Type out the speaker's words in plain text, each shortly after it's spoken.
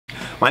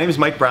My name is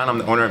Mike Brown. I'm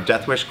the owner of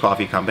Death Wish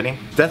Coffee Company.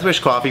 Death Wish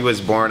Coffee was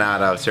born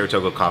out of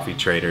Saratoga coffee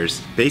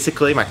traders.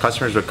 Basically, my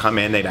customers would come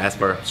in, they'd ask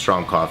for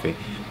strong coffee.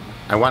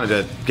 I wanted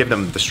to give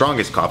them the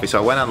strongest coffee,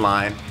 so I went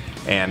online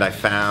and I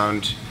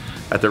found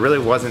that there really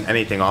wasn't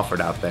anything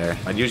offered out there.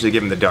 I'd usually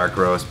give them the dark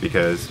roast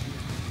because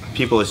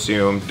people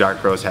assume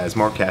dark roast has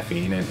more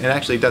caffeine, and it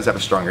actually does have a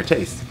stronger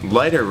taste.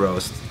 Lighter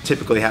roasts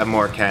typically have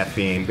more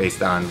caffeine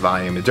based on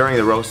volume. During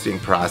the roasting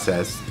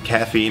process,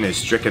 caffeine is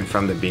stricken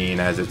from the bean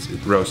as it's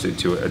roasted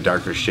to a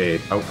darker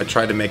shade. I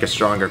tried to make a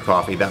stronger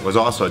coffee that was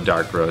also a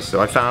dark roast,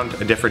 so I found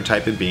a different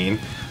type of bean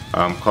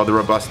called the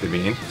Robusta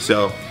bean.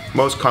 So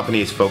most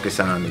companies focus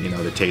on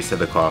the taste of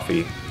the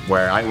coffee,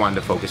 where I wanted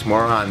to focus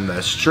more on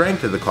the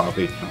strength of the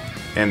coffee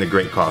and the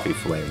great coffee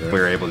flavor. We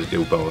were able to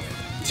do both.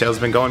 Sales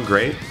have been going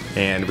great,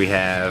 and we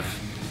have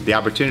the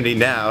opportunity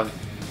now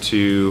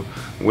to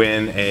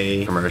win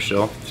a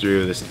commercial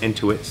through this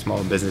Intuit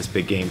Small Business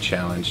Big Game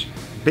Challenge.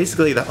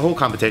 Basically, the whole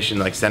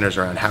competition centers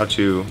around how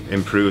to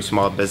improve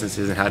small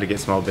businesses and how to get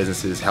small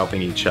businesses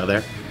helping each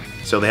other.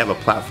 So they have a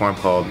platform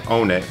called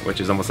Own It, which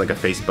is almost like a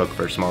Facebook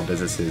for small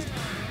businesses.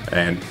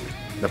 And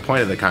the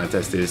point of the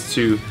contest is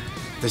to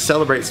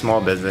celebrate small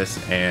business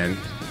and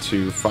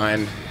to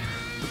find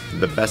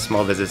the best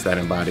small business that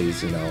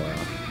embodies,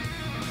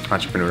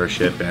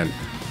 entrepreneurship and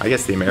I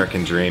guess the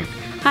American dream.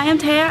 Hi, I'm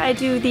Taya. I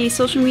do the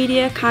social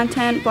media,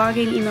 content,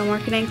 blogging, email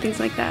marketing, things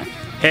like that.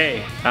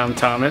 Hey, I'm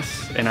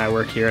Thomas, and I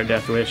work here at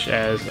Death Wish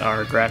as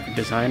our graphic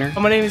designer.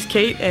 My name is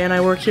Kate, and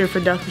I work here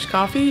for Death Wish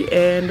Coffee,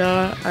 and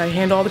I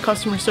handle all the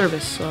customer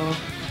service, so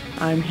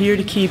I'm here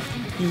to keep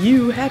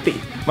you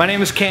happy. My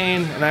name is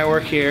Kane, and I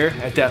work here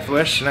at Death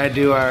Wish, and I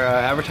do our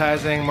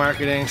advertising,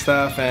 marketing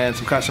stuff, and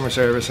some customer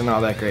service and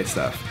all that great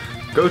stuff.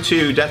 Go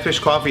to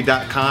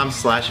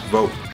deathwishcoffee.com/vote.